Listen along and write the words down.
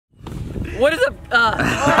What is up?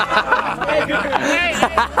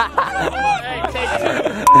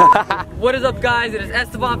 What is up, guys? It is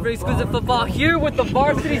Esteban for Exquisite Football here with the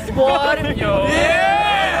varsity squad. Yo.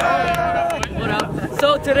 Yeah! What up?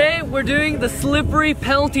 So today we're doing the slippery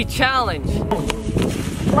penalty challenge.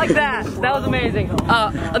 Like that. That was amazing.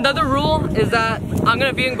 Another rule is that I'm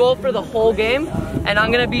gonna be in goal for the whole game, and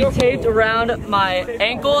I'm gonna be taped around my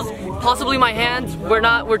ankles, possibly my hands.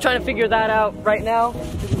 We're trying to figure that out right now.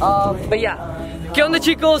 But yeah. ¿Qué onda,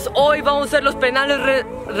 chicos? Hoy vamos a hacer los penales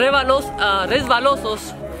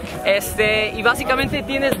resbalosos. Y básicamente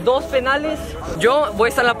tienes dos penales. Yo voy a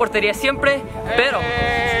estar en la portería siempre, pero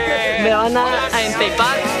me van a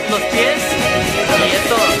entapar los pies y es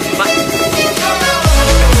todo.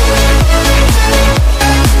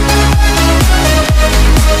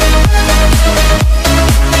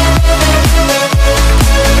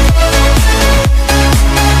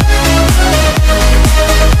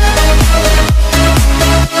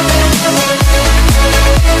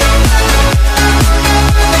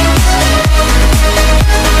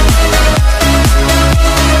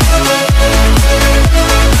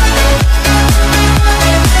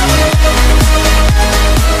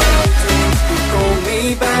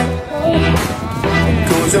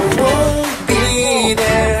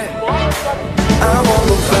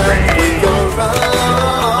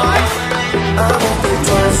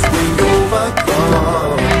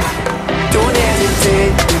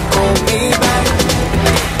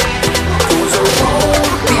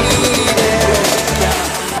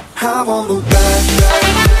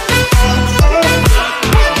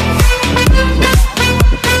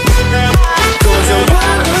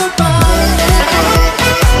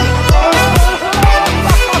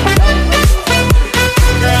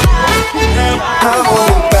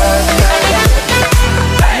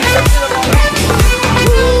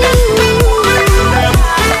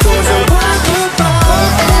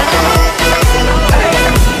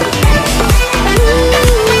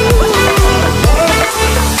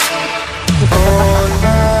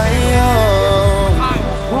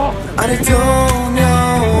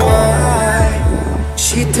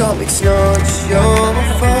 It's not your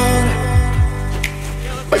fault,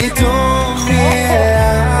 but you don't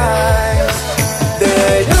realize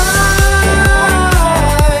that I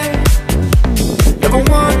never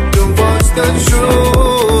wonder what's the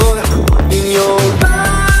truth in your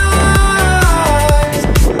eyes.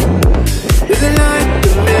 There's a light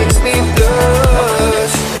that makes me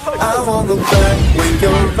blush. I won't look back when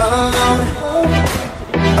you're around.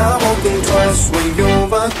 I won't think twice when you're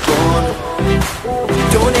gone.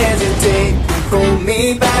 Don't hesitate, pull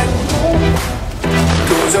me back,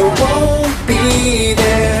 'cause I won't be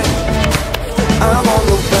there. I won't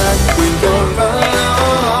look back when you're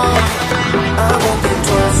around. I won't think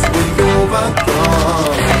twice when you're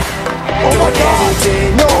gone. Don't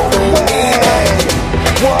hesitate, pull me back,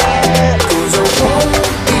 'cause I won't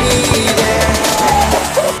be there.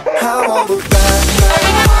 I won't look back.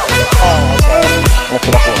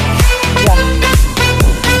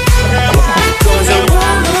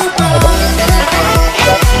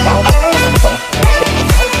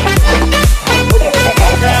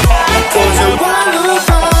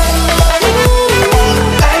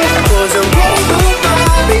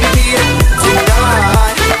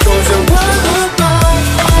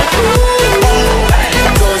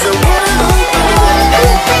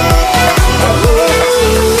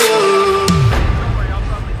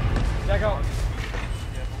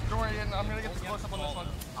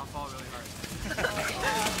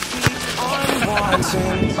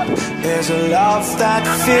 There's a love that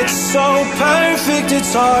fits so perfect,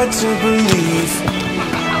 it's hard to believe.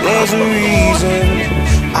 There's a reason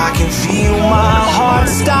I can feel my heart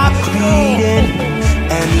stop beating,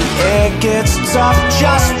 and the air gets tough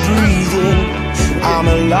just breathing. I'm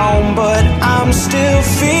alone, but I'm still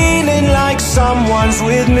feeling like someone's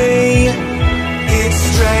with me. It's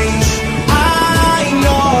strange, I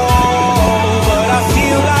know, but I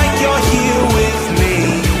feel like you're here with me,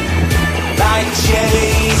 like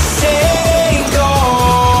chasing ghosts.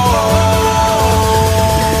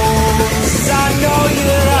 I know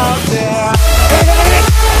you're out there.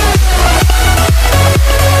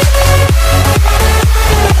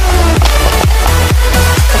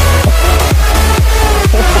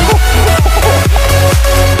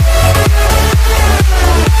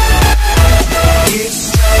 It's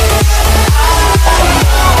strange.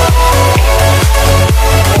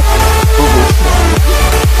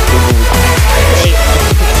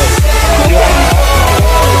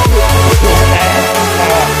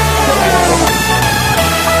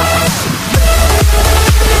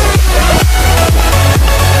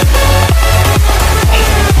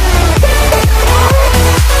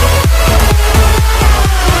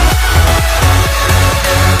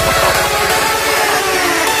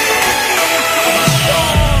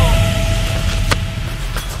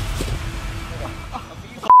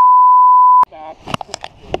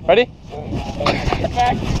 Ready?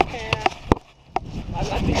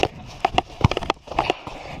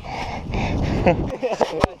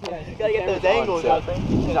 Gotta get those angles, I think.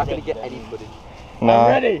 He's not gonna get any footage. No. I'm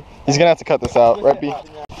ready. He's gonna have to cut this out, right, B?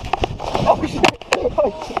 Oh shit!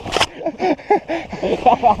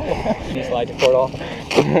 You slide the cord off.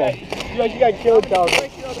 You got killed, dog.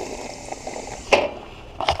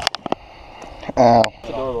 Ow. It's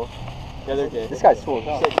adorable. Yeah, they're good. This guy's full.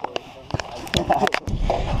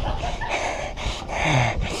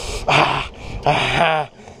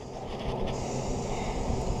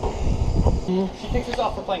 She takes this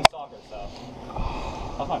off for playing soccer, so.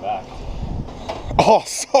 How's my back? Oh,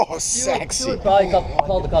 so sexy. She would probably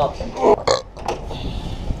call the cops.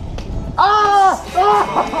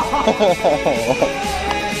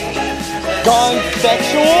 Gone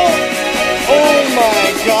sexual? Oh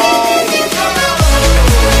my god.